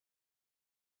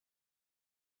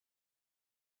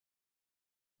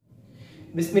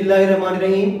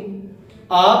बिस्मिल्लाहिर्रहमानिर्रहीम।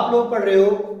 आप लोग पढ़ रहे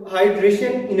हो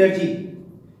हाइड्रेशन एनर्जी।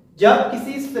 जब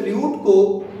किसी सल्यूट को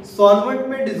सॉल्वेंट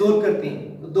में डिसॉल्व करते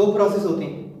हैं तो दो प्रोसेस होते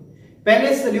हैं।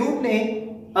 पहले सल्यूट ने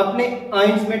अपने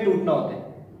आयंस में टूटना होता है,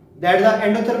 that is the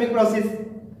endothermic process,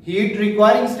 heat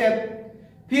requiring step.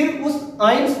 फिर उस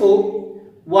आयंस को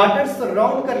वाटर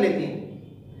सराउंड कर लेते हैं,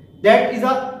 that is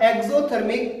a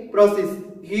exothermic process,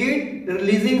 heat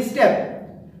releasing step.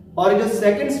 और जो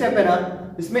सेकंड स्टेप है ना,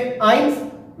 इसमें आयंस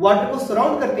वाटर को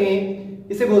सराउंड करते हैं,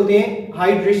 इसे बोलते हैं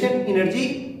हाइड्रेशन एनर्जी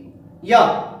या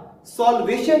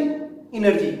सॉल्वेशन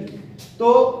एनर्जी।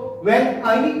 तो when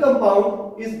ionic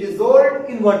compound is dissolved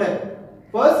in water,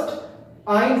 first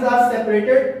ions are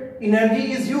separated,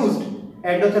 energy is used,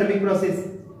 endothermic process.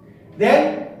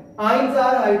 Then ions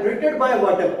are hydrated by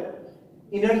water,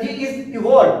 energy is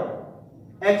evolved,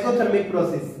 exothermic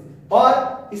process.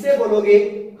 और इसे बोलोगे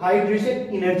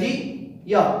hydration energy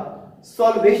या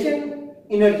solvation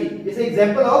energy. जैसे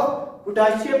example of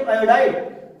potassium iodide.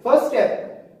 First step,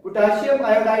 potassium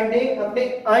iodide ने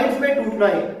अपने ions में टूटना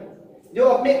है। जो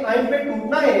अपने आयंस में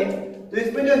टूटना है तो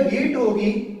इसमें जो हीट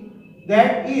होगी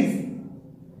दैट इज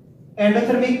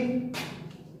एंडोथर्मिक।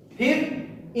 फिर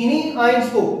इन्हीं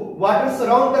आयंस को वाटर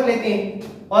सराउंड कर लेते हैं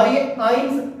और ये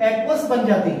आयंस एक्वस बन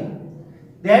जाते हैं,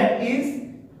 that is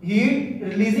heat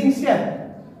releasing step.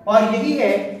 और यही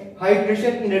है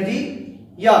हाइड्रेशन एनर्जी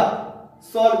या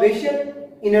सॉल्वेशन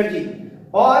एनर्जी।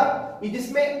 और ये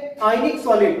जिसमें आयनिक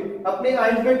सॉलिड अपने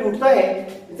आयंस में टूटता है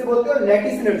इसे बोलते हैं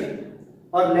लैटिस एनर्जी।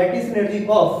 और lattice energy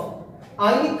of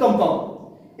ionic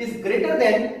compound is greater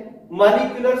than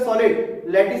molecular solid,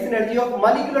 lattice energy of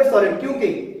molecular solid, क्योंकि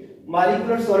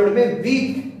मॉलिक्यूलर सॉलिड में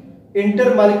वीक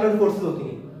इंटरमॉलिक्यूलर फोर्सेस होती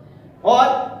हैं और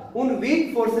उन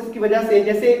वीक फोर्सेस की वजह से,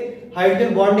 जैसे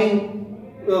hydrogen bonding,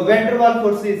 van der Waals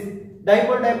forces,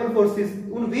 dipole forces,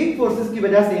 उन वीक फोर्सेस की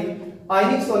वजह से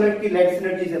आयनिक सॉलिड की लैटिस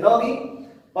एनर्जी ज्यादा होगी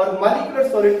और मॉलिक्यूलर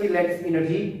सॉलिड की लैटिस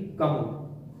एनर्जी कम होगी।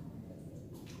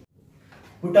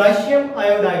 पोटेशियम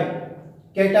आयोडाइड,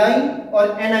 कैटाइन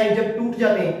और एनाइन जब टूट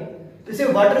जाते हैं तो इसे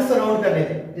वाटर सराउंड कर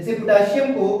लेते हैं। जैसे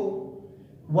पोटेशियम को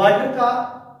वाटर का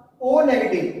O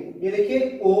नेगेटिव, ये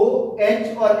देखिए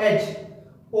OH और H,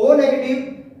 O नेगेटिव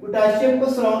पोटेशियम को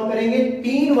सराउंड करेंगे,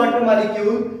 3 वाटर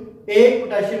मॉलिक्यूल एक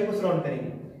पोटेशियम को सराउंड करेंगे।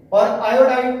 और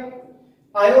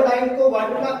आयोडाइड को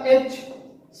वाटर का H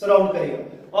सराउंड करेगा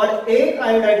और एक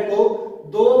आयोडाइड को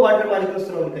 2 वाटर मॉलिक्यूल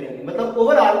सराउंड करेंगे। मतलब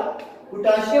ओवरऑल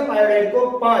पोटेशियम आयोडाइड को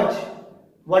 5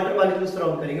 वाटर मॉलिक्यूल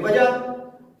सराउंड करेंगे। वजह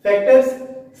फैक्टर्स,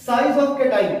 साइज ऑफ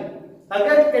कैटाइन।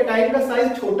 अगर कैटाइन का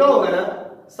साइज छोटा होगा ना,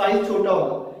 साइज छोटा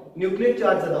होगा, न्यूक्लियर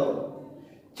चार्ज ज्यादा होगा,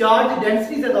 चार्ज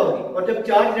डेंसिटी ज्यादा होगी, और जब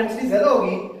चार्ज डेंसिटी ज्यादा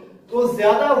होगी तो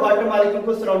ज्यादा वाटर मॉलिक्यूल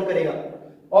को सराउंड करेगा।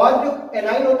 और जो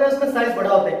एनाइन होता है उसका साइज बड़ा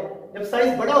होता है, जब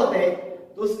साइज बड़ा होता है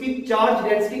तो उसकी चार्ज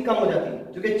डेंसिटी कम हो जाती है।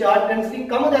 क्योंकि चार्ज डेंसिटी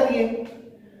कम हो जाती है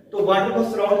तो वाटर को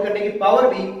सराउंड करने की पावर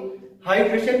भी,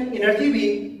 हाइड्रेशन एनर्जी भी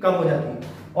कम हो जाती है।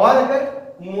 और अगर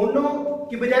मोनो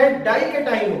की बजाय डाई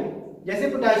कैटाइन हो, जैसे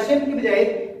पोटेशियम की बजाय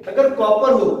अगर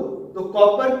कॉपर हो तो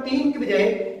कॉपर 3 की बजाय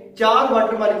 4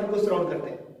 वाटर मॉलिक्यूल को सराउंड करते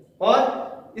हैं। और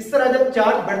इस तरह जब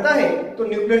चार्ज बढ़ता है तो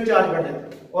न्यूक्लियर चार्ज बढ़ जाता है।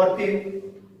 और फिर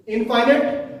इनफाइनाइट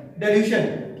डाइल्यूशन,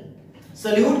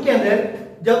 सॉल्यूट के अंदर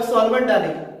जब सॉल्वेंट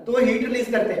डालें तो हीट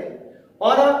रिलीज करते हैं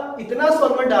और आप इतना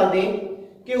सॉल्वेंट डाल दें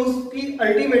कि उसकी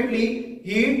अल्टीमेटली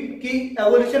हीट की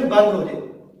एवोल्यूशन बंद हो जाए।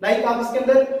 लाइक आप इसके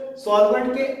अंदर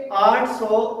सॉल्वेंट के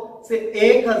 800 से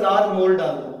 1000 मोल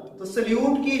डाल दो तो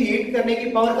सॉल्यूट की हीट करने की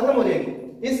पावर खत्म हो जाएगी।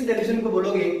 इस डाइल्यूशन को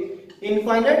बोलोगे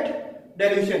इनफाइनाइट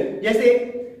डाइल्यूशन। जैसे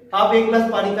आप 1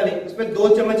 गिलास पानी का लें, उसमें 2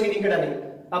 चम्मच चीनी का डालें,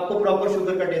 आपको प्रॉपर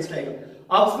शुगर का टेस्ट आएगा।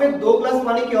 आप उसमें 2 गिलास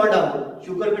पानी की और डाल दो,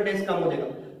 शुगर का टेस्ट कम हो जाएगा।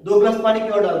 2 गिलास पानी की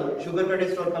और डाल दो, शुगर का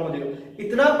टेस्ट और कम हो जाएगा।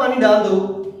 इतना पानी डाल दो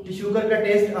कि शुगर का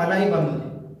टेस्ट आना ही बंद हो जाए।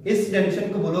 इस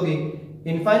डाइल्यूशन को बोलोगे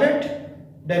इनफाइनाइट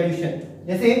डाइल्यूशन।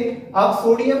 जैसे आप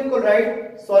सोडियम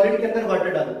क्लोराइड सॉलिड के अंदर वाटर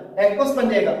डालो, एक्वस बन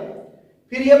जाएगा,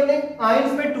 फिर ये अपने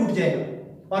आयंस में टूट जाएगा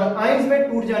और आयंस में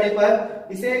टूट जाने पर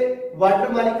इसे वाटर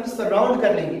मॉलिक्यूल सराउंड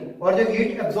कर लेंगे और जो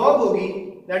हीट एब्जॉर्ब होगी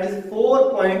दैट इज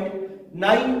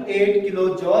 4.98 किलो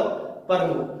जॉल पर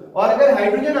मोल। और अगर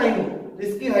हाइड्रोजन आयन हो तो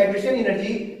इसकी हाइड्रेशन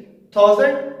एनर्जी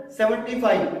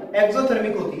 1075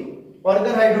 एक्सोथर्मिक होती है। और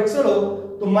अगर हाइड्रोक्सिल हो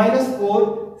तो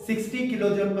 -460 किलो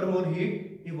जॉल पर मोल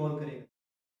हीट इवॉल्व करेगा।